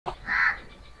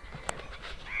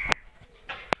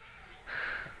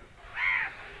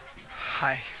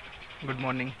हाय, good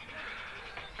morning.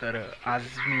 तर आज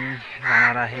मी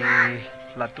जाणार आहे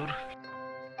लातूर.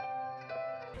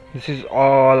 दिस इज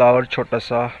ऑल आवर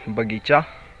छोटासा बगीचा.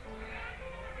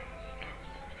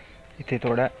 इथे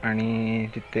थोडा आणि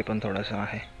तिथे पण थोडासा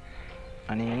आहे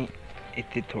आणि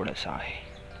इथे थोडासा आहे.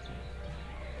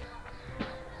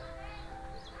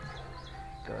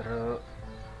 तर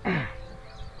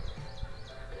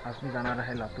आज मी जाणार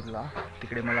आहे लातूरला.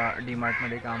 तिकडे मला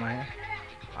डी-मार्टमध्ये काम आहे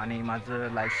आणि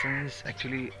माझं लायसन्स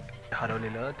ॲक्च्युली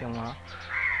हरवलेलं, तेव्हा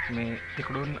मी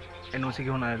तिकडून NOC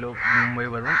घेऊन आलेलो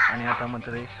मुंबईवरून आणि आता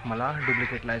मात्र मला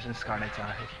डुप्लिकेट लायसन्स काढायचं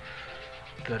आहे.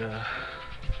 तर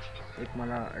एक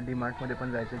मला डी-मार्टमध्ये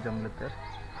पण जायचं जमलं तर,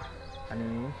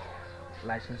 आणि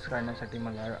लायसन्स काढण्यासाठी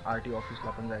मला RT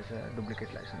ऑफिसला पण जायचं आहे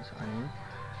डुप्लिकेट लायसन्स,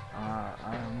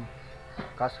 आणि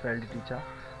कास्ट व्हॅलिडिटीच्या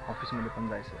ऑफिसमध्ये पण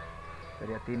जायचं आहे.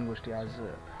 तर या 3 गोष्टी आज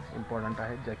इम्पॉर्टंट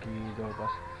आहेत, ज्या की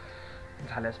जवळपास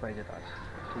झाल्याच पाहिजेत आज.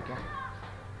 ठीक आहे.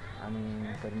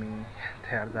 आणि तर मी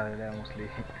तयार झालेला आहे. मोस्टली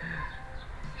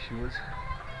शूज,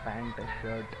 पॅन्ट,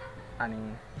 शर्ट आणि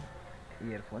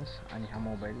इयरफोन्स आणि हा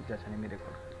मोबाईल ज्याच्याने मी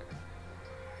रेकॉर्ड करतो.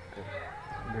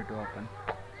 तर भेटू आपण.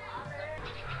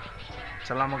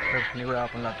 चला मग तर निघूया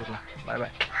आपण लातूरला. Bye bye.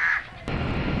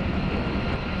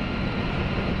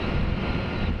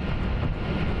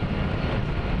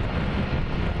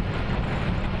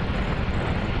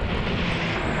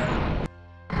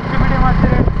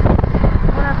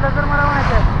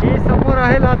 समोर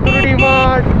आहे लातूर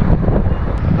डी-मार्ट.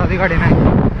 साधी गाडी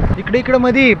नाही, इकडे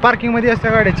मध्ये पार्किंग मध्ये असते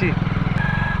गाड्याची.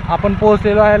 आपण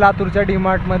पोहोचलेलो आहे लातूरच्या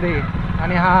डी-मार्ट मध्ये,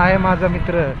 आणि हा आहे माझा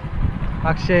मित्र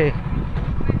अक्षय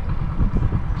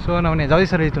सोनवणे. जाऊ दे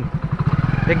सर इथून.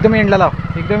 एकदम एंडला लाव.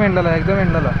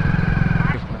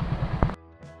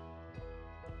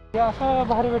 असं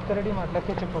भारी भेटतं रे डी-मार्टला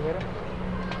केचप वगैरे.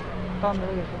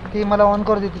 ती मला ऑन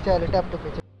करू दे तिच्या आले टॅप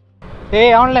टॅप.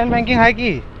 हे ऑनलाईन बँकिंग आहे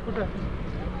की? कुठं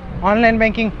ऑनलाईन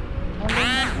बँकिंग?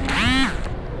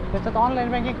 त्याच्यात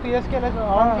ऑनलाईन बँकिंग PS केलं,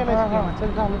 ऑन केलं.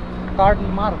 चल झालं. कार्ड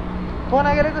मार. फोन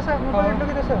आहे गेले तसं मी बघितलं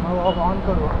की तसं ऑन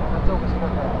करू. चौकशी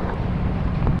करतो.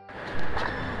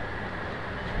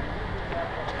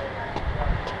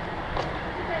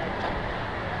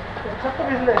 चक्क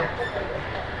भिजले.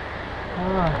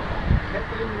 हां,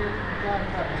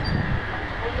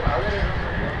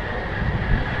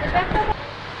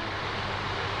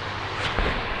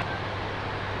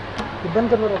 बंद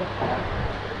कर बरोबर.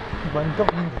 बंद कर.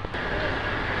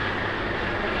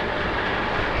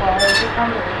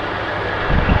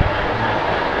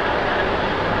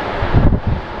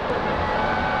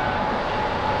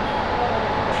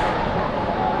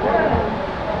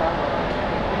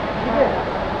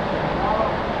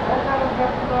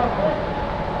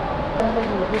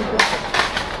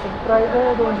 प्राइस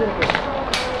आहे 200 रुपये.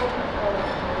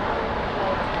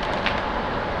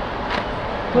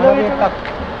 तुला टाक.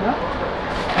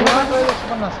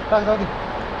 150 टाक. जाऊ दे.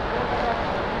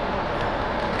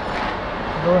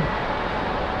 2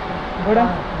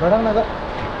 भडंग नका.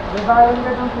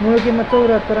 मूळ किंमत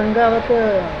 74 आणि गावात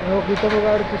इथं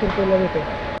बघा 38 रुपयाला भेटते.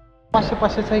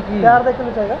 500 आहे की? अर्धा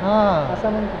किलोचा आहे का? हां,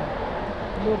 असं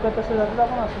म्हणतो लोक तसं जातात,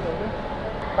 आपण असं जातो.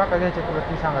 काका घ्यायचे तुला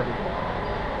ती सांगा ती.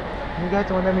 मी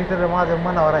घ्यायचं म्हणजे मी तर माझं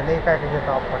मनावर आहे. काय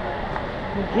घेतो आपण?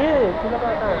 घे, तुला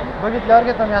काय काय बघितल्यावर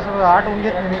घेतो मी, असं आठवून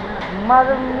घेत नाही.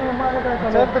 माझं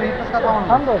काय चल तर इथंच का थांबून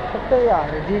थांबतो फक्त. या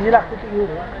जी लागते ती घेऊ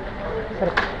सर.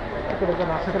 तिकडे पण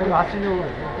असं येऊ.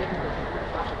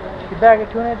 ती बॅग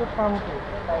ठेवून येतो काम होतो.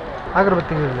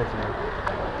 अगरबत्ती घेऊन जायची.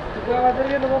 गावात जर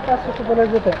गेलो 500 रुपयाला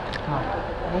देत हां,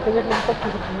 मग ते घेतलं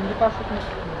 35 रुपये म्हणजे 500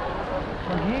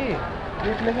 घे.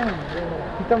 घेतलं की नाही.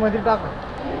 तिथं मध्ये टाक.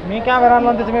 मी कॅमेरा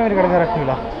आणला त्याच्या मेमरी कार्ड घरात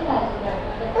ठेवला.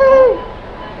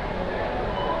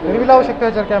 तरी मी लावू शकतो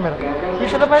याच्यावर कॅमेरा.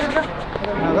 कितीला पाहिजे का?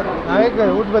 नाही,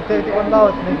 उदबत्ती ती पण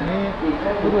लावत नाही मी.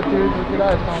 उदबत्ती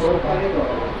लावायचं.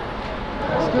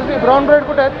 एक्सक्यूज मी, ब्राऊन ब्रेड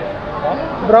कुठे आहेत?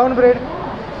 Brown bread.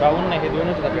 ब्राऊन नाही, हे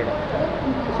 2च ब्रेड आहे.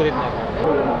 दुसरीच नाही.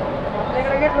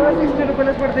 आपल्याकडे घेतलं 60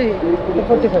 रुपयालाच पडते. ही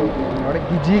 45. एवढे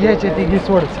जी घ्यायची ती घी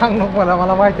सोड. सांग नको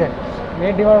मला माहिती आहे.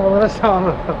 मी डिमांड वगैरेच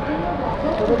सांगलो.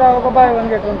 तुझं जावं का बाय वन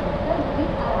गेट वन?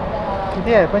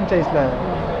 किती आहे? 45ला.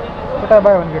 कुठं आहे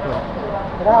बाय वन गेट वन?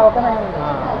 राहावं का नाही?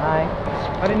 नाही.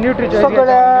 अरे न्यूट्री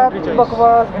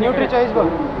बकवास. न्यूट्री चॉईस बघ.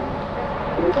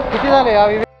 किती झाले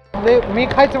यावेळी? मी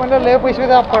खायचं म्हणलं लय पैसे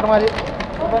द्या आपट माझे.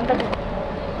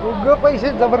 उग पैसे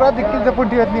जबरा देखील जपून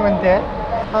ठेवत नाही म्हणते.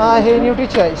 हा, हे न्यूट्री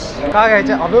चॉईस. काय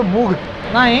घ्यायचं? अबे मूग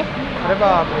नाही. अरे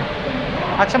बापरे.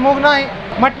 अच्छा मूग नाही.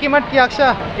 मटकी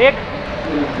अक्षा एक.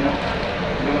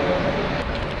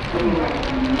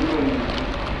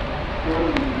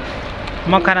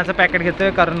 मखानाचं पॅकेट घेतोय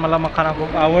कारण मला मखाना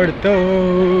खूप आवडतो.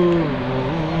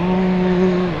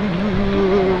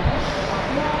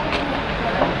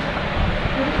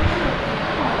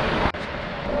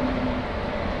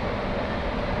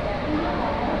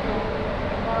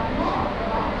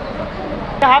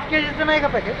 हाफ केजीचं नाही का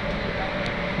पॅकेट?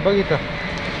 बघ इथं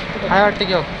काय वाटतं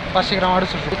की 500 ग्राम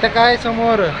 68. इथं काय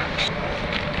समोर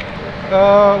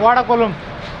वाडा कोलम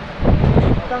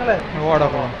चांगला आहे. वाडा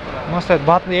कोलम मस्त आहेत.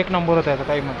 भात एक नंबर होत आहे.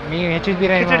 काही म्हणत मी ह्याचीच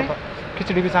बिर्याणी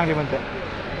खिचडी बी चांगली म्हणते.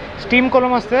 स्टीम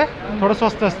कोलम असते थोडं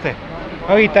स्वस्त असते.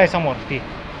 इथं आहे समोर ती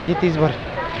तीच भर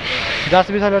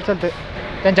जास्त बी झाल्यावर चालते.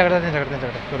 त्यांच्याकडे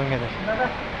करून घ्यायचं.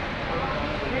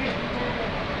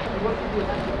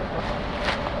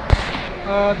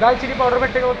 दालचिनी पावडर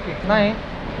भेटते का बघ? नाही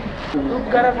तूप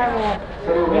गरम आहे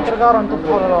मी तर गावरान तूप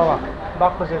खावलं बाबा.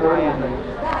 बापूचे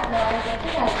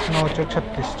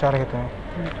 936 4 घेतो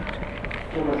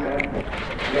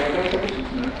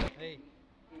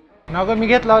ना गं. मी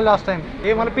घेतला लास्ट टाइम.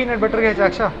 हे मला पीनट बटर घ्यायचं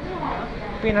अक्षा.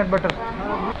 पीनट बटर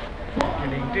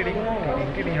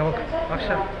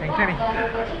अक्षा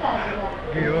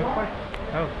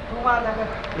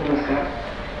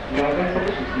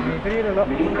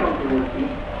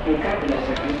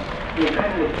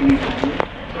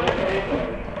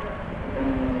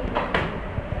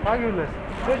काय घेऊलस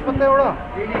फ्रेश पत्ता एवढा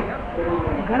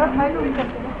घरात नाही.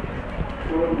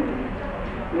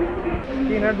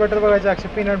 पीनट बटर बघायचं अक्षय.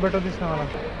 पीनट बटर दिसतं मला.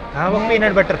 हा बघ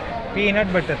पीनट बटर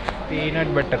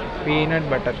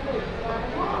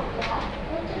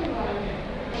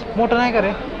मोठं नाही का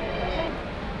रे?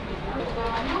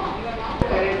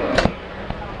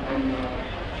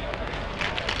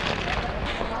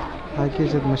 काय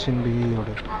केलं मशीन बी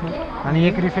एवढं. आणि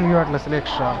एक रिफिल बी वाटलं असेल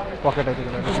एक्स्ट्रा पॉकेट आहे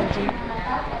तिकडे.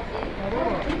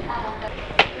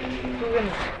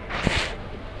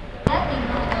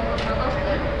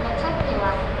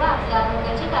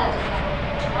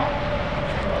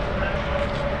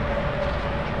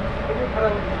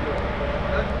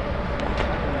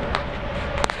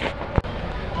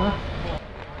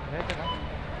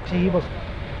 ही बघ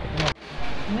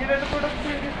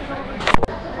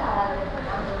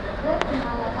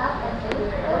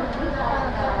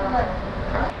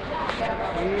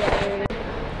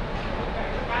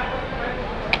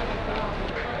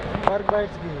वर्क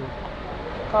बाईट्स घे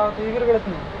का ते विरगळत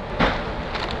नाही.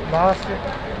 भास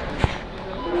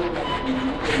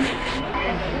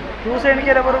तू सेंड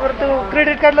केल्याबरोबर तू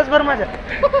क्रेडिट कार्डलाच भर माझ्या.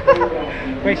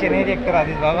 पैसे नाही देत तर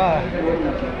आधीच बाबा.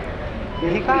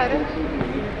 हे काय रे?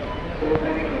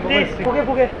 फुगे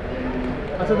फुगे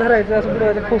असं धरायचं असं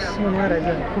बुडवायचं फुस म्हणून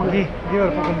मारायचं. फुगे दिवर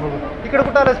फुगून बघू. इकडे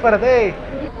कुठं आलंच परत ए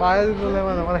पाय दुखलं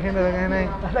माझा. मला हिंडायला काही नाही.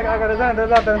 आता काय करायचं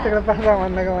जाताना तिकडे पाच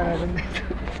सामान नका म्हणायचं.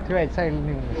 ठेवायचं साईड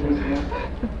निघून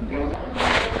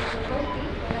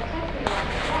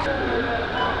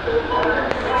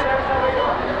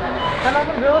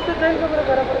व्यवस्थित जाईल का बरं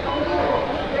बरोबर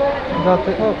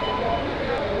जाते. हो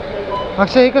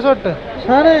अक्षय हे कसं वाटतं?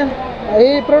 छान आहे.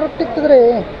 हे प्रोडक्ट टिकतात रे.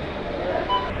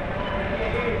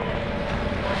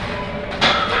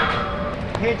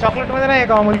 हे चॉकलेटमध्ये नाही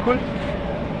का अमूल कूल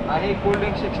आहे कोल्ड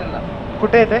ड्रिंक सेक्शनला.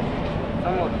 कुठे येते?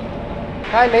 समोर.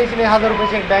 काय लईच लई 1000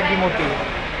 रुपयाची एक बॅग ही मोठी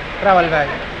ट्रॅव्हल बॅग.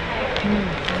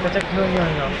 त्याच्यात घेऊन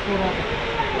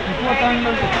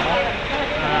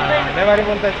लय भारी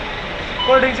बोलतायत.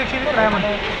 कोल्ड ड्रिंक सेक्शन काय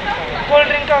म्हणतात? कोल्ड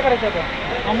ड्रिंक का करायचं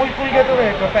होतं? अमूल कूल घेतो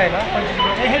प्यायला 25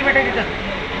 रुपये. हेल्मेट आहे तिथं.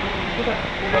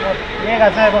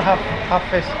 मेघाचं आहे बघ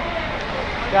हाफ फेस.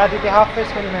 त्या आधी ते हाफ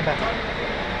फेस हेल्मेट आहे.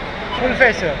 फुल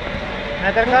फेस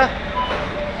नाहीतर का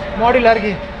मॉड्युलर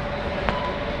घे.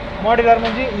 मॉड्युलर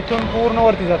म्हणजे इथून पूर्ण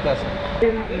वरती जातं असं.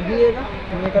 घे का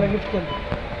मी एकाला गिफ्ट केलं.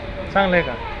 चांगलं आहे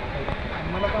का?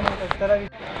 मला काय म्हणतात त्याला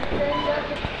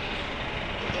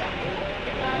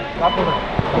जा पुढं.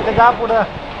 इथे जा पुढं.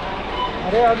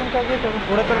 अरे अजून काय घेतो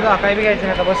पुढं तर जा. काय बी घ्यायचं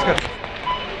नाही आता बस कर.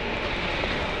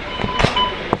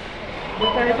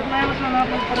 नाही बसलं ना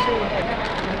आपण परत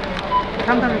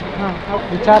थांब.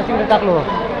 हां 4 तिकडे टाकलो.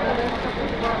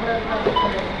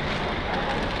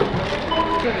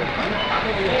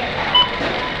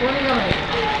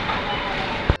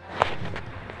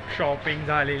 शॉपिंग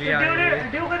झालेली आहे.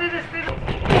 देव कधी दिसते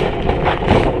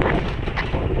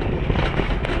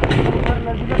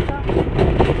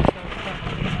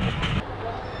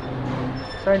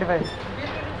 75.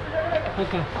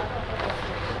 ओके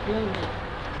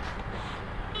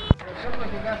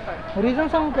रिझन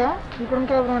सांगू का इकडून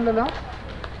काय म्हणलेला?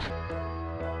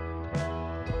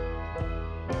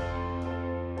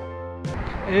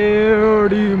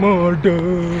 d-mart.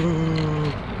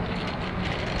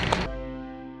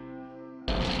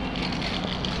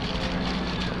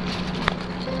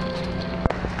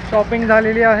 शॉपिंग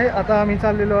झालेली आहे. आता आम्ही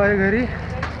चाललेलो आहे घरी.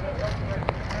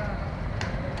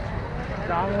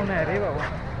 जाम ऊन आहे रे बाबा.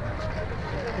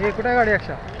 हे कुठे गाडी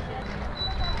अक्षा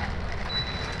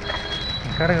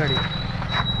खरं गाडी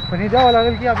पण हे द्यावं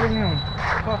लागेल की आपल्याला नेऊन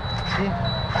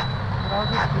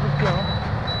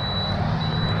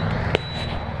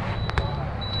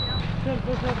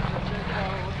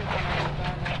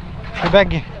बॅग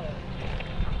घे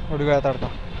उडी गळ्यात अडता.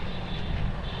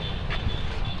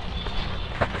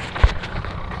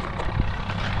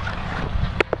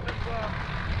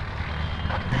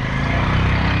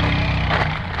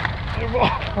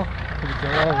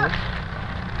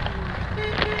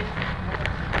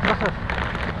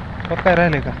 काय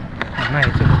राहिले का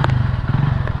नाही चल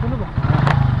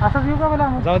असंच येऊ का मला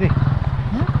जाऊ दे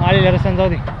आलेल्या रस्त्याने जाऊ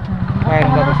दे बाहेर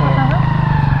जात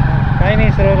काही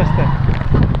नाही सरळ रस्ता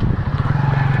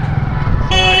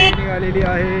निघालेली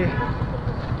आहे.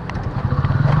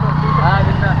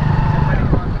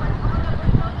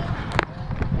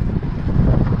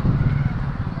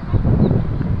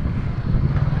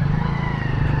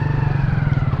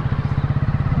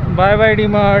 Bye bye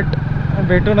D-Mart.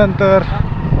 भेटू नंतर.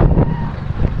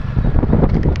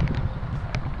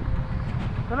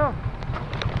 चलो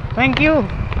थँक्यू.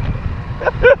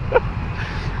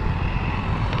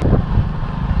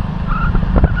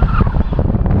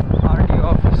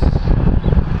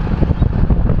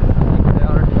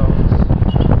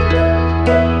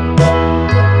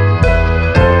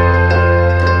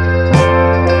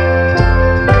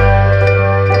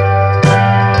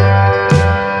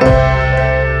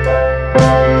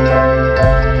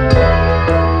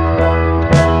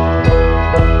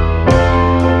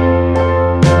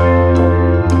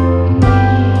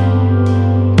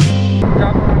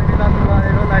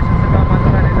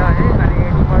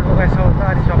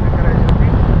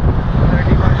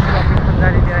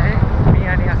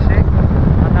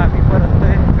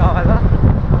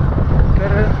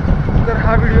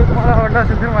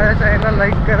 माझ्या चॅनलला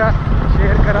लाईक करा,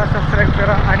 शेअर करा, सबस्क्राईब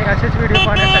करा आणि असेच व्हिडिओ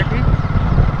पाहण्यासाठी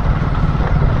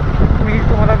मी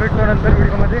तुम्हाला भेटतो नंतर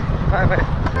व्हिडिओमध्ये. Bye bye.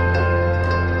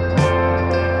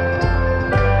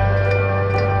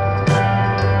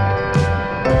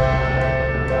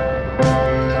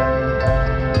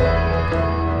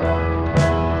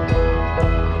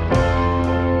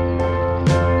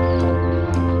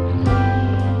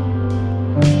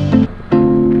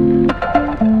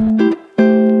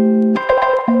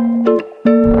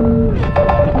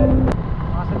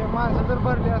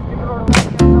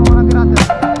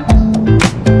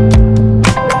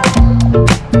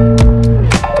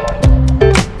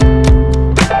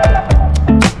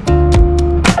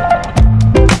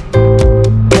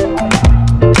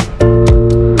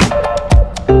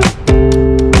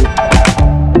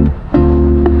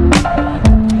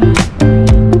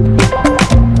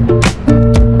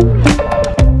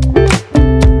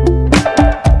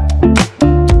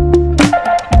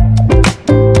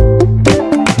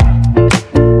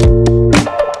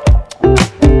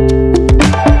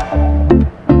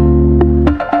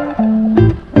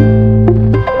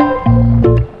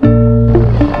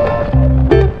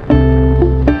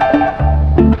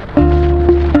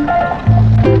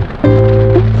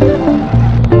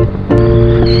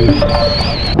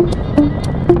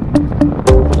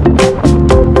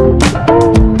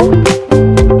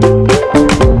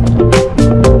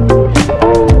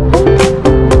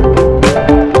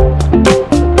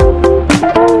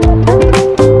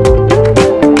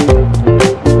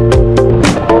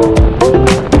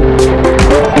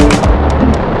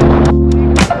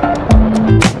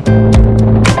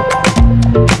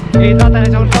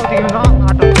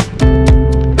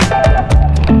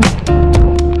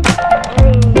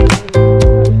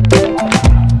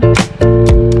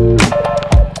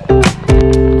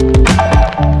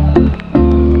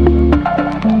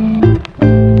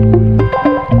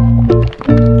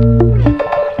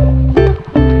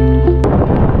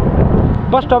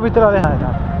 बस स्टॉप इथं आले आहे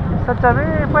सच्चा बी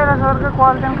पहिल्यासारखं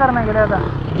कॉल त्यांना करणं गेले आता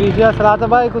बिझी असला. आता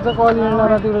बायकोचा कॉल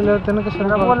येणार तिकडे त्यानं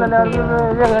कशाला बोलल्यावर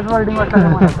वेगळ्याच वर्डिंग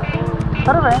वाटतं.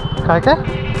 खरं आहे काय काय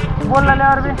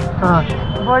बोलल्यावर बी हां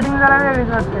वर्डिंग जरा वेगळीच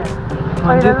वाटते.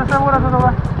 पहिल्या जसं बोलत होतो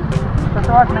बा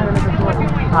तसं वाटणं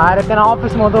गेलं. अरे त्यांना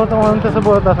ऑफिसमध्ये होतं म्हणून तसं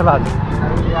बोलत असेल आज.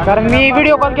 कारण मी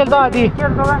व्हिडिओ कॉल केलतो आधी.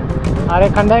 केलतो का? अरे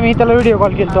खंडा मी त्याला व्हिडिओ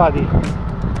कॉल केलतो आधी.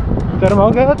 तर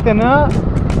मग त्यानं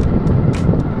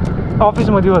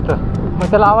ऑफिसमध्ये होतं मग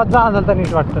त्याला आवाज जाणं झाला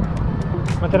नीट वाटतं.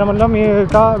 मग त्याला म्हणलं मी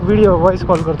का व्हिडिओ व्हॉइस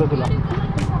कॉल करतो तुला.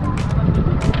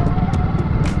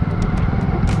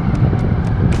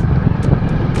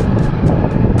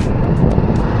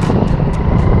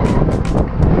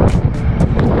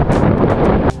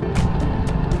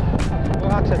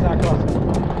 अक्षरशः 8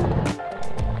 वाजता.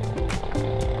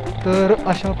 तर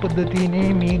अशा पद्धतीने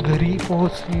मी घरी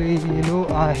पोहोचलेलो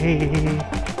आहे.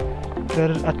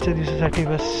 तर आजच्या दिवसासाठी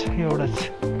बस एवढंच.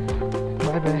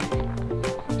 Bye bye.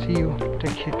 C you.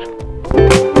 Take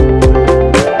care.